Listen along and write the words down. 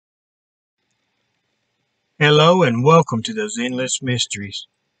Hello and welcome to those endless mysteries.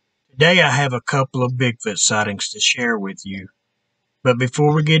 Today I have a couple of Bigfoot sightings to share with you. But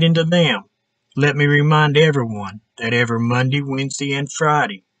before we get into them, let me remind everyone that every Monday, Wednesday, and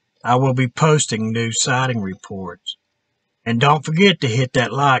Friday I will be posting new sighting reports. And don't forget to hit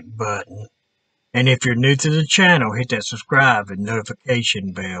that like button. And if you're new to the channel, hit that subscribe and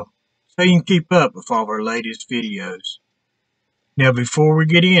notification bell so you can keep up with all of our latest videos. Now before we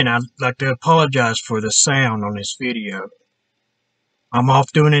get in, I'd like to apologize for the sound on this video. I'm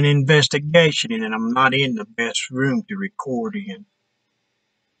off doing an investigation and I'm not in the best room to record in.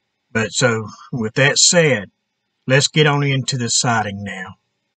 But so, with that said, let's get on into the sighting now.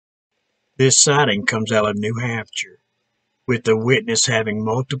 This sighting comes out of New Hampshire, with the witness having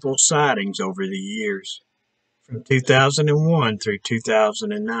multiple sightings over the years, from 2001 through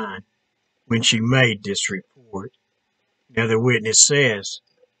 2009, when she made this report. Now the witness says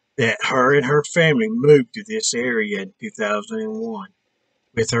that her and her family moved to this area in 2001,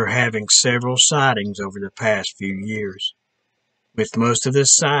 with her having several sightings over the past few years, with most of the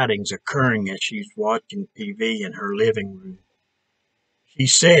sightings occurring as she's watching TV in her living room. She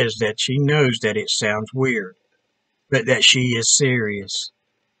says that she knows that it sounds weird, but that she is serious,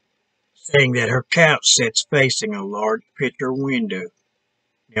 saying that her couch sits facing a large picture window.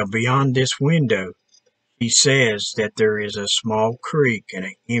 Now beyond this window, she says that there is a small creek and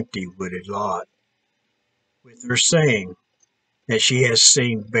an empty wooded lot, with her saying that she has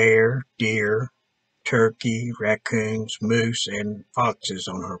seen bear, deer, turkey, raccoons, moose, and foxes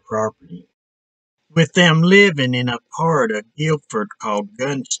on her property, with them living in a part of Guilford called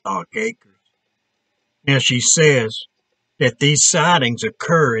Gunstock Acres. Now she says that these sightings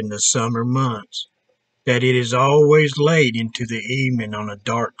occur in the summer months, that it is always late into the evening on a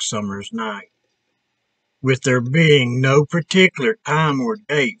dark summer's night, with there being no particular time or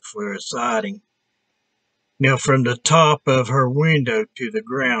date for a sighting. Now from the top of her window to the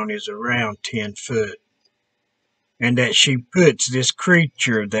ground is around 10 foot. And that she puts this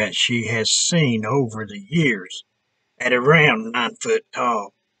creature that she has seen over the years at around 9 foot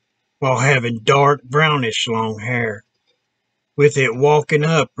tall, while having dark brownish long hair, with it walking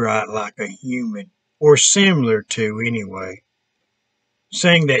upright like a human, or similar to anyway,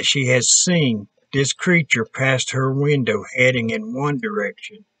 saying that she has seen this creature past her window heading in one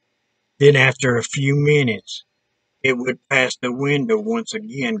direction, then after a few minutes it would pass the window once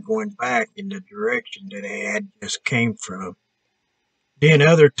again going back in the direction that it had just came from. Then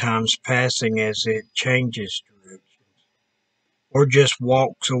other times passing as it changes directions, or just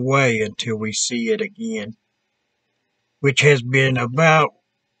walks away until we see it again, which has been about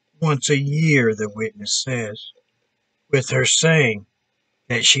once a year, the witness says, with her saying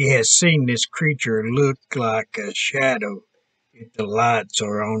that she has seen this creature look like a shadow if the lights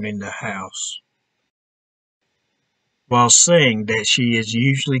are on in the house, while saying that she is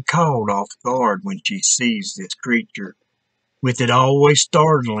usually caught off guard when she sees this creature, with it always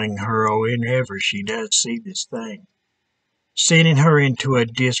startling her whenever she does see this thing, sending her into a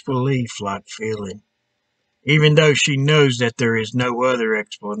disbelief-like feeling, even though she knows that there is no other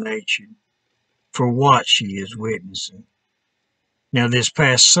explanation for what she is witnessing. Now this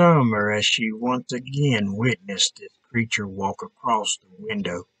past summer, as she once again witnessed this creature walk across the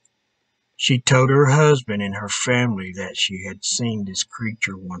window, she told her husband and her family that she had seen this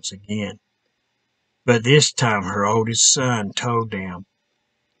creature once again. But this time her oldest son told them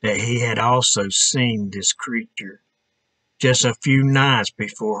that he had also seen this creature just a few nights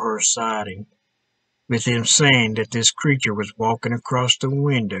before her sighting, with him saying that this creature was walking across the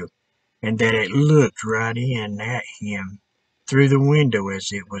window and that it looked right in at him through the window as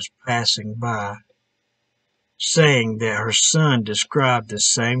it was passing by, saying that her son described the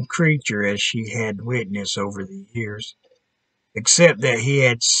same creature as she had witnessed over the years, except that he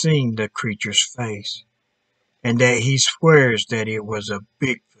had seen the creature's face, and that he swears that it was a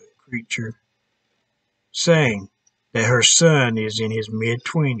Bigfoot creature, saying that her son is in his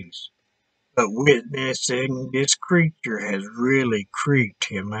mid-20s, but witnessing this creature has really creeped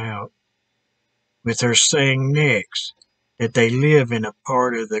him out, with her saying next that they live in a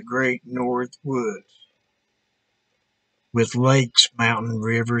part of the great North Woods, with lakes, mountain,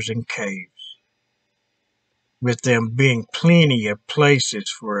 rivers, and caves, with them being plenty of places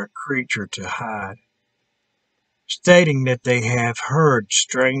for a creature to hide, stating that they have heard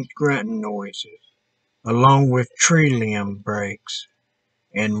strange grunting noises, along with tree limb breaks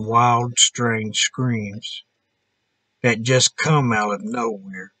and wild, strange screams that just come out of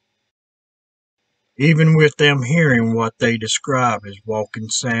nowhere, even with them hearing what they describe as walking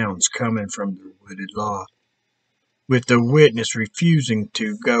sounds coming from the wooded lot, with the witness refusing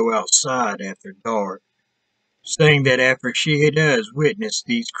to go outside after dark, saying that after she does witness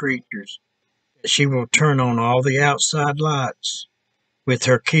these creatures, that she will turn on all the outside lights, with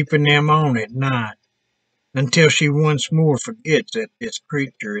her keeping them on at night, until she once more forgets that this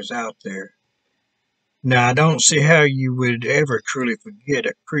creature is out there. Now, I don't see how you would ever truly forget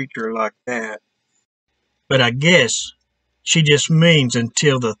a creature like that, but I guess she just means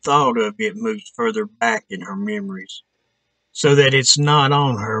until the thought of it moves further back in her memories, so that it's not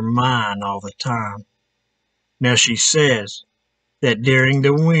on her mind all the time. Now, she says that during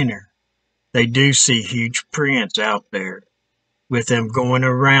the winter, they do see huge prints out there, with them going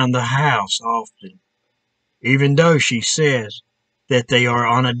around the house often, even though she says that they are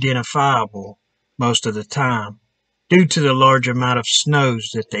unidentifiable most of the time, due to the large amount of snows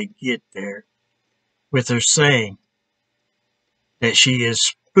that they get there, with her saying that she is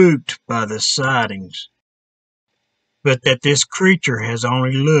spooked by the sightings, but that this creature has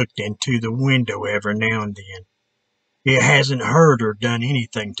only looked into the window every now and then. It hasn't hurt or done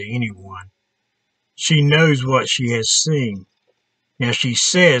anything to anyone. She knows what she has seen. Now she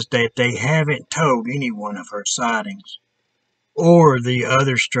says that they haven't told anyone of her sightings, or the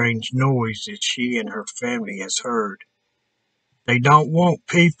other strange noise that she and her family has heard. They don't want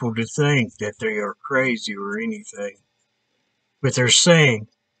people to think that they are crazy or anything, with her saying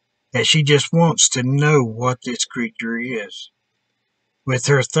that she just wants to know what this creature is, with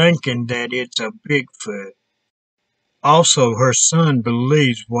her thinking that it's a Bigfoot. Also, her son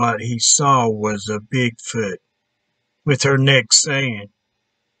believes what he saw was a Bigfoot, with her next saying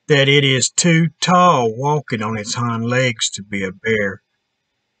that it is too tall walking on its hind legs to be a bear,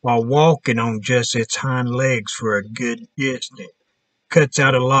 while walking on just its hind legs for a good distance cuts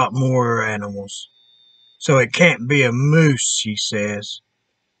out a lot more animals. So it can't be a moose, she says,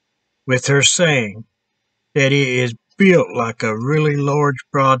 with her saying that it is built like a really large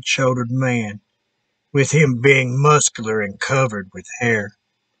broad-shouldered man, with him being muscular and covered with hair.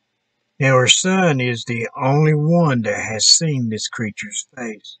 Now her son is the only one that has seen this creature's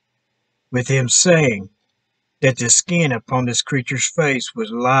face, with him saying that the skin upon this creature's face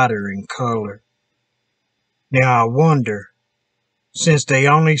was lighter in color. Now I wonder, since they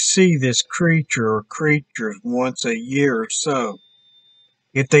only see this creature or creatures once a year or so,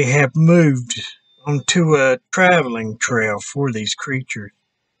 if they have moved onto a traveling trail for these creatures,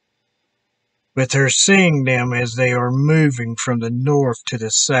 with her seeing them as they are moving from the north to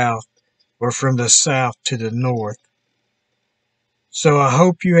the south or from the south to the north. So I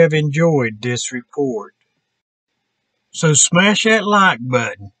hope you have enjoyed this report. So smash that like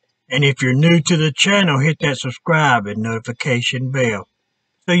button, and if you're new to the channel, hit that subscribe and notification bell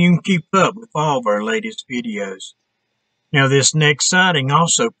so you can keep up with all of our latest videos. Now this next sighting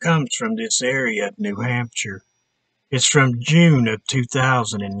also comes from this area of New Hampshire. It's from June of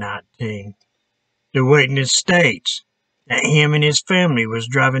 2019. The witness states that him and his family was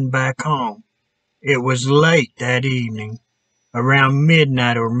driving back home. It was late that evening, around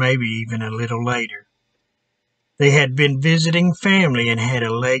midnight or maybe even a little later. They had been visiting family and had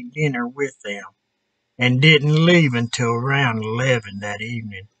a late dinner with them, and didn't leave until around 11 that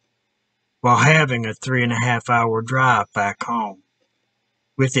evening, while having a 3.5 hour drive back home,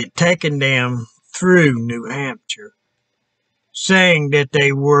 with it taking them through New Hampshire, saying that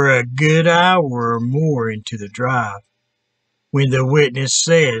they were a good hour or more into the drive, when the witness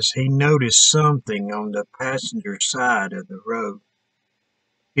says he noticed something on the passenger side of the road.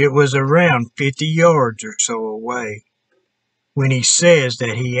 It was around 50 yards or so away, when he says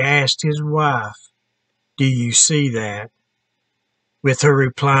that he asked his wife, "Do you see that?" with her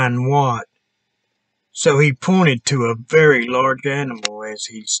replying, "What?" So he pointed to a very large animal as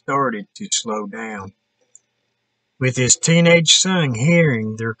he started to slow down, with his teenage son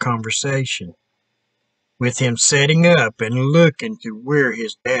hearing their conversation, with him setting up and looking to where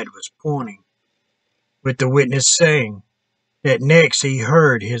his dad was pointing, with the witness saying that next he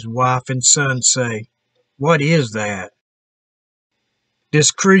heard his wife and son say, "What is that?" This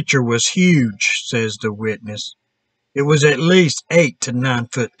creature was huge, says the witness. It was at least 8 to 9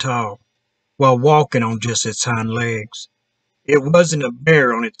 foot tall, while walking on just its hind legs. It wasn't a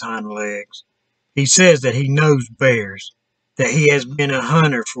bear on its hind legs. He says that he knows bears, that he has been a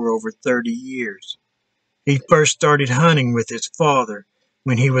hunter for over 30 years. He first started hunting with his father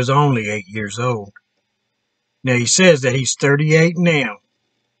when he was only 8 years old. Now he says that he's 38 now,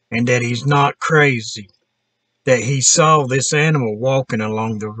 and that he's not crazy, that he saw this animal walking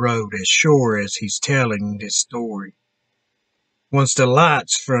along the road as sure as he's telling this story. Once the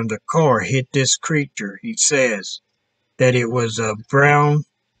lights from the car hit this creature, he says that it was a brown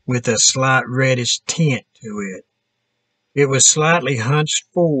with a slight reddish tint to it. It was slightly hunched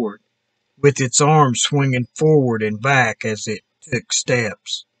forward, with its arms swinging forward and back as it took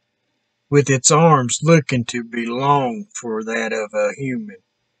steps, with its arms looking to be long for that of a human,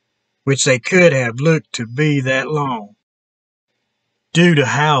 which they could have looked to be that long, due to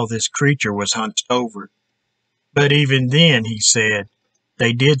how this creature was hunched over. But even then, he said,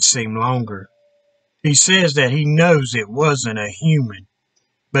 they did seem longer. He says that he knows it wasn't a human,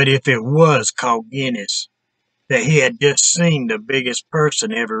 but if it was called Guinness, that he had just seen the biggest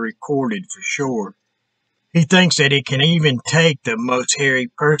person ever recorded for sure. He thinks that it can even take the most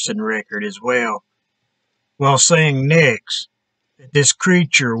hairy person record as well, while saying next that this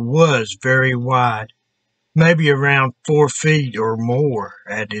creature was very wide, maybe around 4 feet or more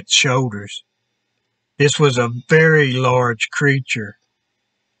at its shoulders. This was a very large creature.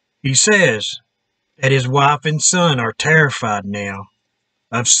 He says that his wife and son are terrified now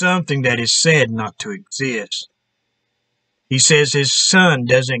of something that is said not to exist. He says his son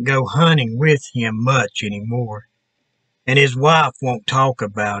doesn't go hunting with him much anymore, and his wife won't talk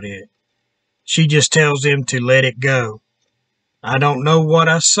about it. She just tells him to let it go. I don't know what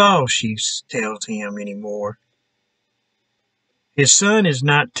I saw, she tells him anymore. His son is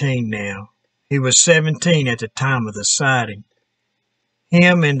 19 now. He was 17 at the time of the sighting.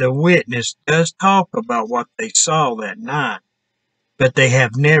 Him and the witness does talk about what they saw that night, but they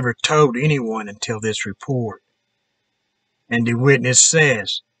have never told anyone until this report. And the witness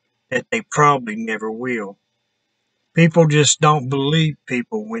says that they probably never will. People just don't believe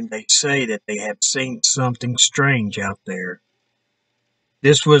people when they say that they have seen something strange out there.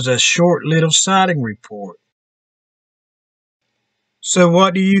 This was a short little sighting report. So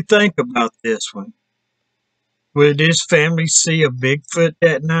what do you think about this one? Would this family see a Bigfoot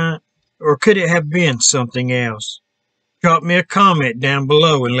that night? Or could it have been something else? Drop me a comment down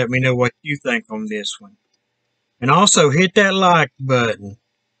below and let me know what you think on this one. And also hit that like button.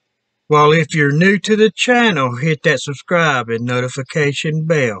 While if you're new to the channel, hit that subscribe and notification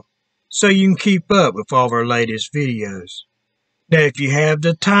bell so you can keep up with all of our latest videos. Now if you have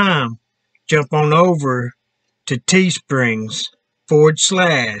the time, jump on over to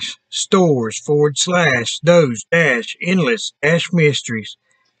teesprings.stores/those-endless-mysteries,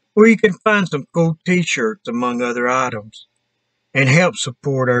 where you can find some cool t-shirts among other items and help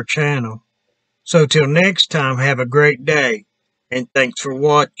support our channel. So till next time, have a great day and thanks for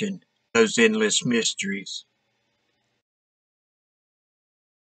watching Those Endless Mysteries.